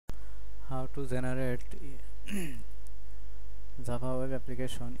How to generate Java web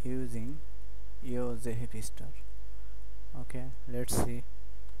application using Jhipster. Okay, let's see.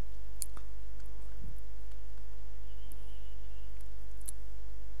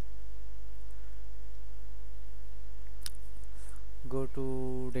 Go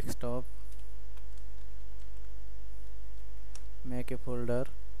to desktop, make a folder,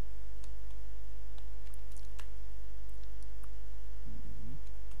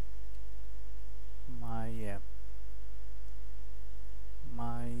 my app,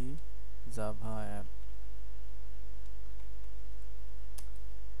 my Java app.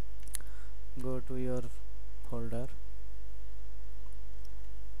 Go to your folder,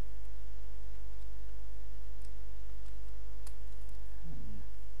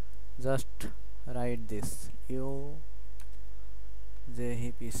 just write this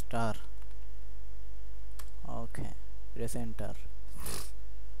Jhipster. Okay, press enter.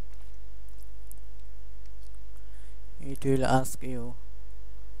 It will ask you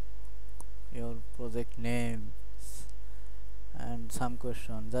your project name and some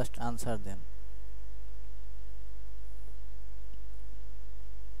question, just answer them.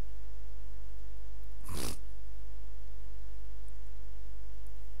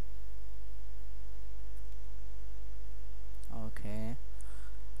 Okay,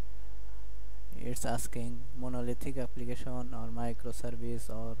 it's asking monolithic application or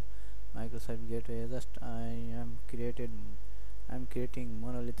microservice or microservice gateway. Just I'm creating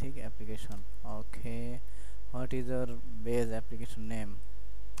monolithic application. Okay, what is your base application name?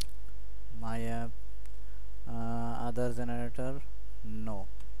 My app. Other generator? No.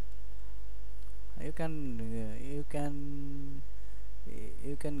 You can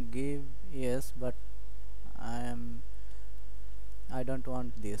give yes, but I don't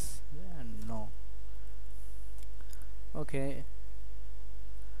want this. No. Okay,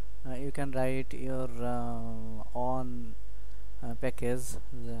 you can write your own package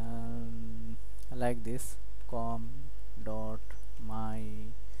like this: com dot my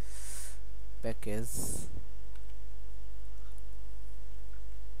package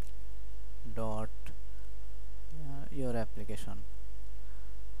dot your application.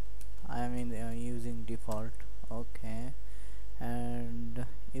 I am using default. Okay, and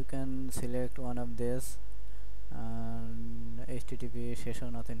you can select one of this, and HTTP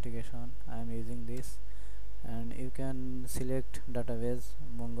session authentication. I am using this, and you can select database: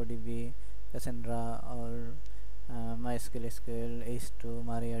 MongoDB, Cassandra, or MySql, H2,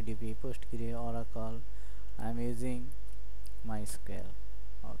 MariaDB, PostgreSQL, Oracle. I am using MySql.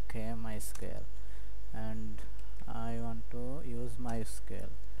 Okay, MySql, and I want to use MySql.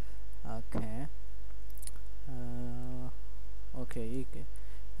 Okay, okay,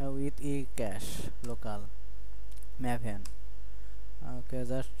 with eCache local Maven. Okay,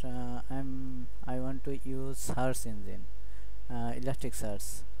 just I want to use search engine,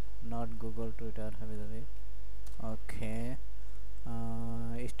 Elasticsearch, not Google, Twitter, okay.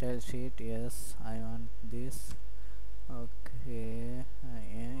 Style sheet, yes, I want this. Okay,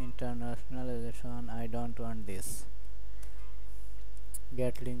 internationalization, I don't want this.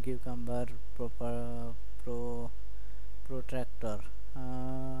 Get link cucumber protractor,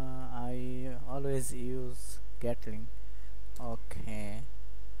 I always use get link. Okay,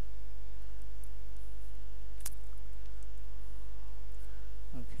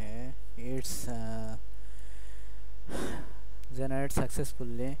 okay, it's generate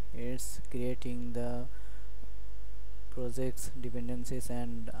successfully. It's creating the projects, dependencies,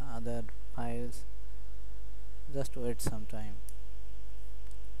 and other files. Just wait some time.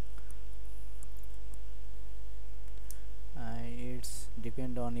 It's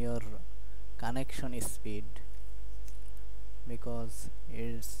depend on your connection speed, because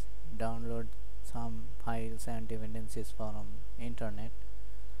it's download some files and dependencies from internet.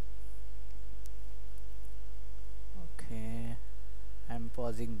 Okay, I'm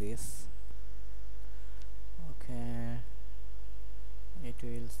pausing this. Okay, it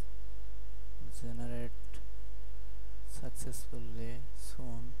will generate successfully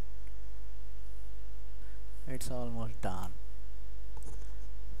soon. It's almost done.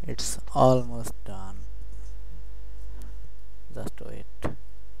 It's almost done. Just wait.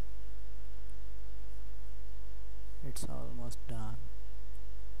 It's almost done.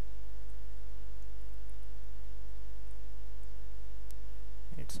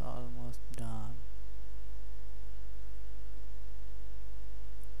 It's almost done.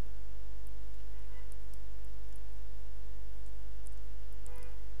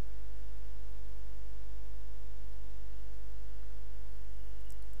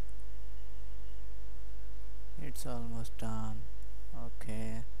 It's almost done.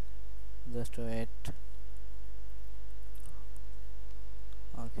 Okay, just wait.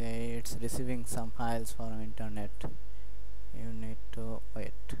 Okay, it's receiving some files from internet. You need to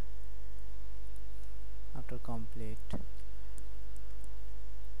wait. After complete,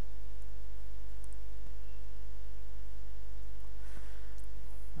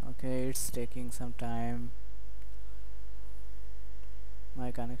 okay, it's taking some time.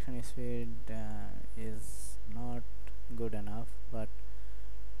 My connection speed is not good enough, but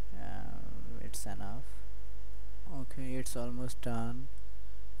it's enough. Okay, it's almost done,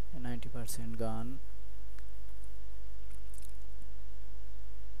 90% gone.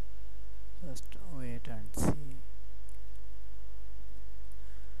 Just wait and see.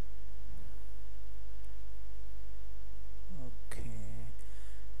 Okay,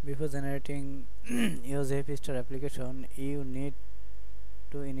 before generating your Jhipster application, you need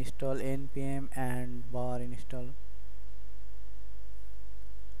to install npm and bar install.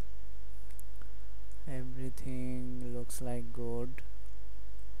 Everything looks like good.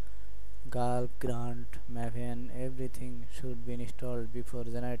 Gulp, Grunt, Maven, everything should be installed before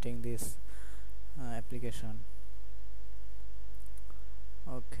generating this application.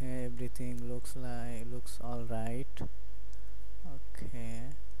 Okay, everything looks all right. Okay,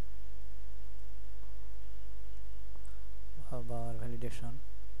 bar validation,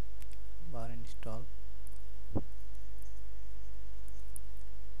 bar install.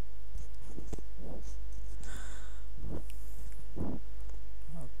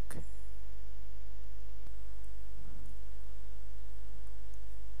 Okay,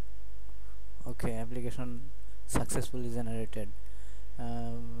 okay, application successfully generated.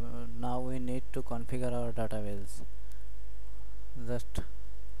 Now we need to configure our database. Just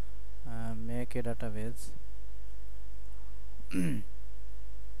make a database.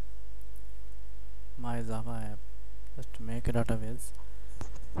 My Java app. Just make a database.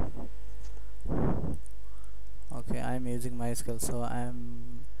 Okay, I'm using MySql, so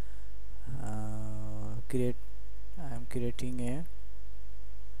I'm creating a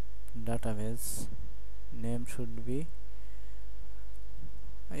database. Name should be,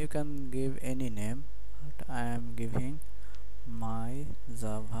 you can give any name, but I am giving my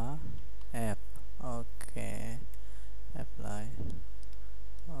Java app. Okay, apply.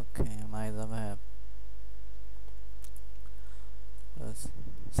 Okay, my Java app was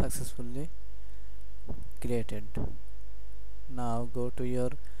successfully created. Now go to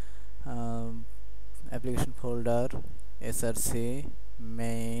your application folder, src,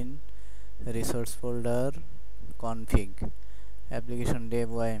 main, resource folder, config, application dev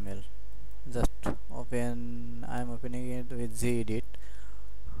yml. Just open, I am opening it with gedit,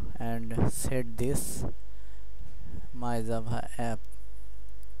 and set this my Java app.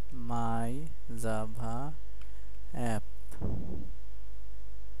 My Java app.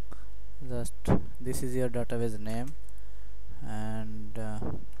 Just this is your database name, and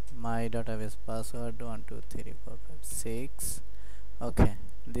my database password 123456. Okay,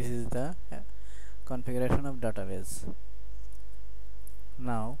 this is the configuration of database.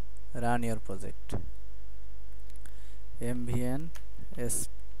 Now run your project. mvn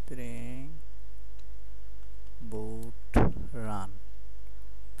spring boot run.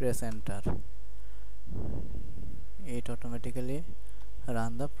 Press enter. It automatically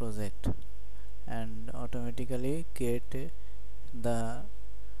run the project and automatically create the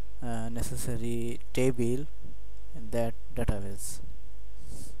necessary table in that database.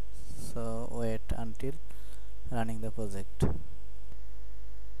 So wait until running the project.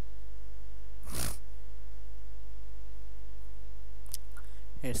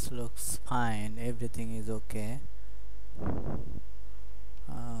 It looks fine, everything is okay.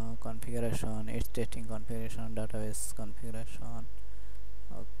 Configuration, it's testing configuration, database configuration.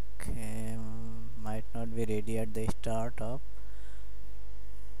 Okay, might not be ready at the startup.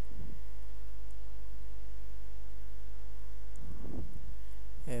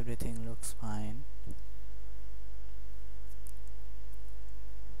 Everything looks fine.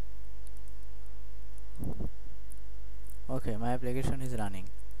 Okay, my application is running.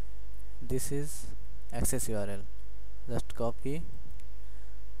 This is access URL. Just copy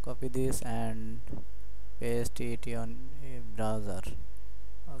this and paste it on a browser.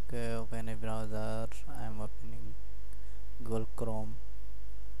 Okay, open a browser. I am opening Google Chrome.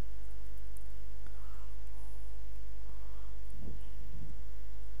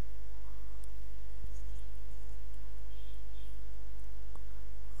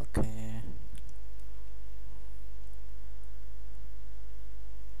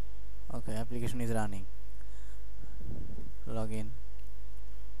 Okay, application is running. Login,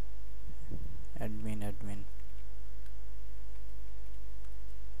 admin.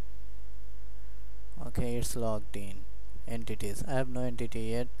 Okay, it's logged in. Entities, I have no entity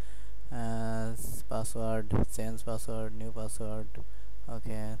yet. Password, change password, new password.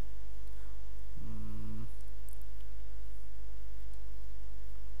 Okay. mm,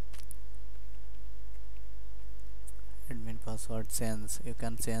 Admin password change. You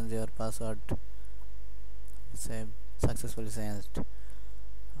can change your password. Say successfully changed.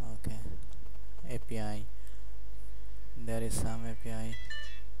 Okay. API, there is some API.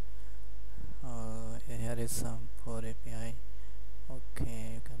 Here is some for API.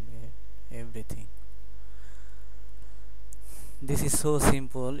 Okay, you can get everything. This is so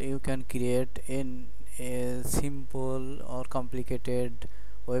simple. You can create in a simple or complicated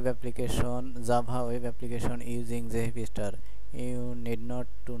web application, Java web application using Jhipster. You need not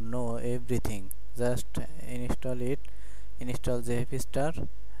to know everything. Just install it, install Jhipster,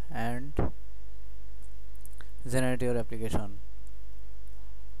 and generate your application.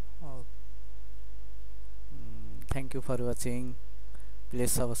 Oh, thank you for watching.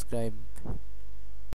 Please subscribe.